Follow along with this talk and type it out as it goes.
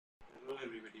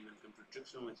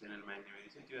Tricks on my channel. My name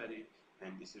is Tiwari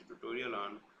and this is a tutorial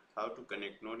on how to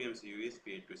connect NodeMCU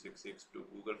ESP8266 to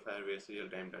Google Firebase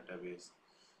real-time database.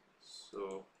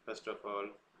 So first of all,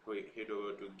 we head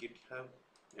over to GitHub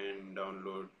and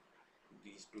download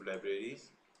these two libraries.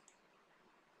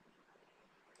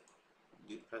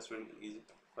 The first one is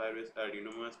Firebase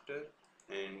Arduino Master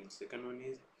and second one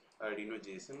is Arduino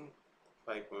JSON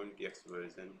 5.x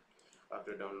version.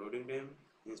 After downloading them,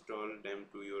 install them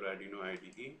to your Arduino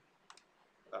IDE.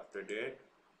 After that,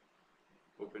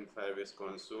 open Firebase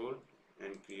console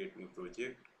and create new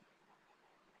project.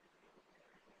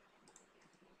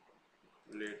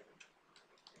 Let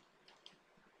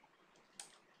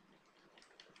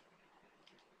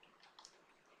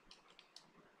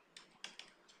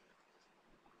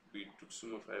be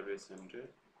Tuxumo Firebase Center.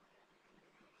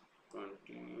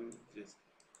 Continue, just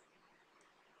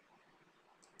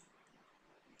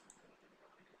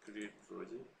create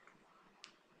project.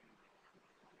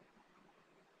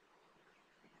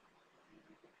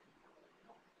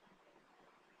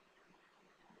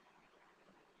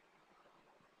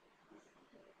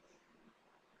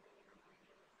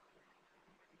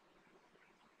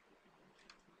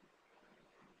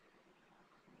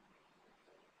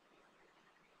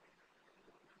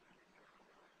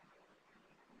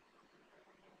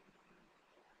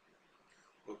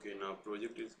 Okay, now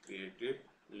project is created.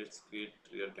 Let's create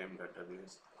real-time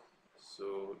database.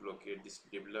 So locate this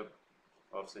develop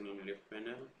option in left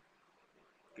panel,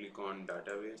 click on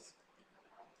database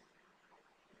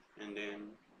and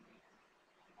then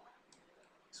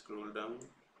scroll down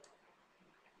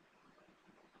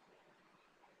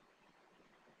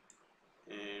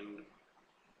and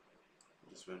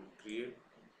this one, create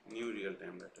new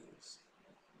real-time database.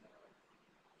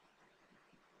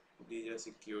 These are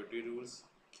security rules,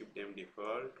 keep them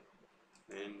default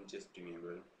and just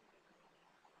enable.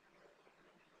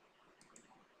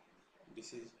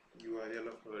 This is URL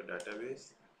of our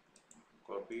database,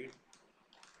 copy it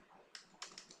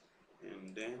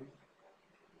and then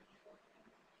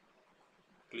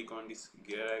click on this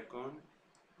gear icon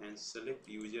and select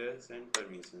users and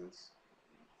permissions.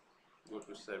 Go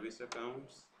to service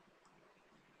accounts,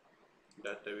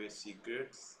 database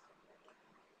secrets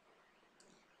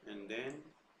and then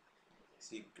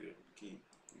secret key.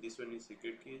 This one is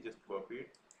secret key, just copy it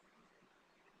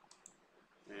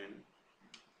and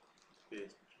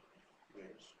paste.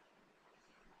 Yes.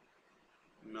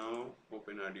 Now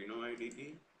open Arduino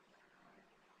IDE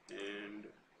and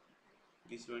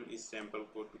this one is sample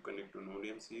code to connect to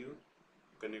NodeMCU.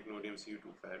 Connect NodeMCU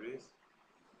to Firebase.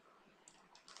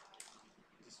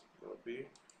 Just copy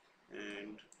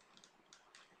and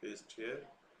paste here.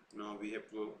 Now we have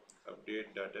to update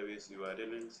database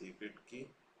URL and secret key.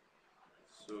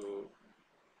 So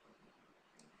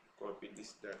copy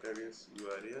this database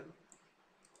URL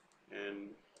and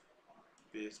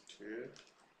paste here.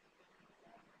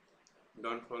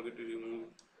 Don't forget to remove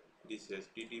this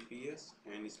HTTPS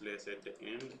and slash at the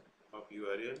end of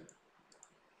URL.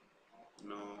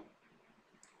 Now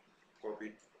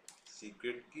copy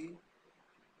secret key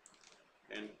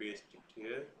and paste it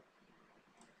here.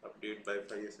 Update by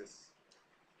SSID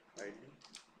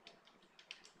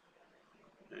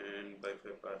and Wi-Fi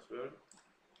password.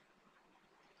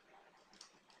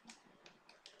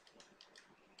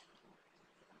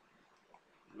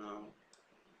 Now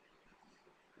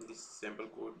this sample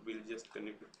code will just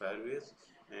connect to Firebase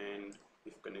and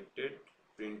if connected,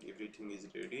 print everything is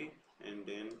ready and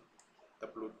then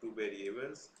upload two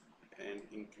variables and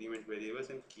increment variables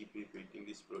and keep repeating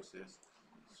this process.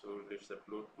 So let's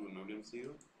upload to NodeMCU.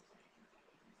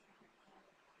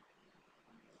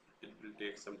 It will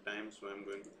take some time, so I'm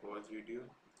going to pause video.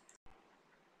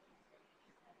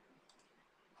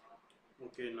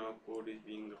 Okay, now code is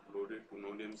being uploaded to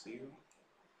NodeMCU.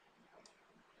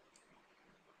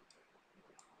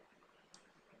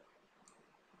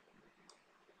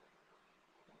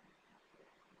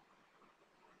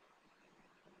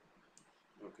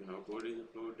 Okay, now code is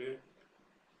uploaded.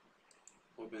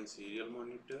 Open serial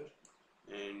monitor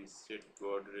and set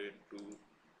baud rate to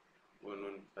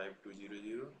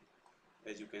 115200.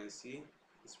 As you can see,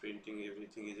 it's printing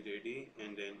everything is ready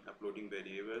and then uploading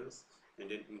variables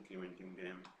and then incrementing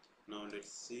them. Now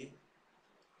let's see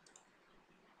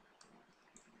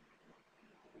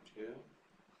it here.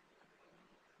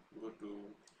 Go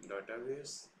to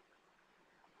database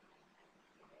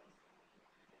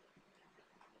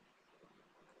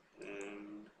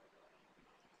and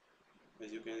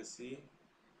as you can see,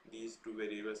 these two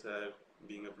variables are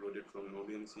being uploaded from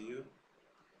NodeMCU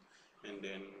and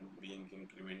then being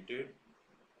incremented.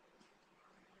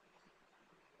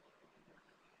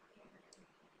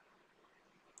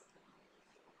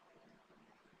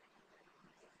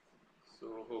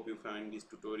 So hope you find this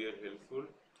tutorial helpful.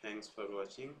 Thanks for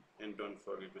watching and don't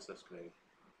forget to subscribe.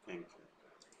 Thank you.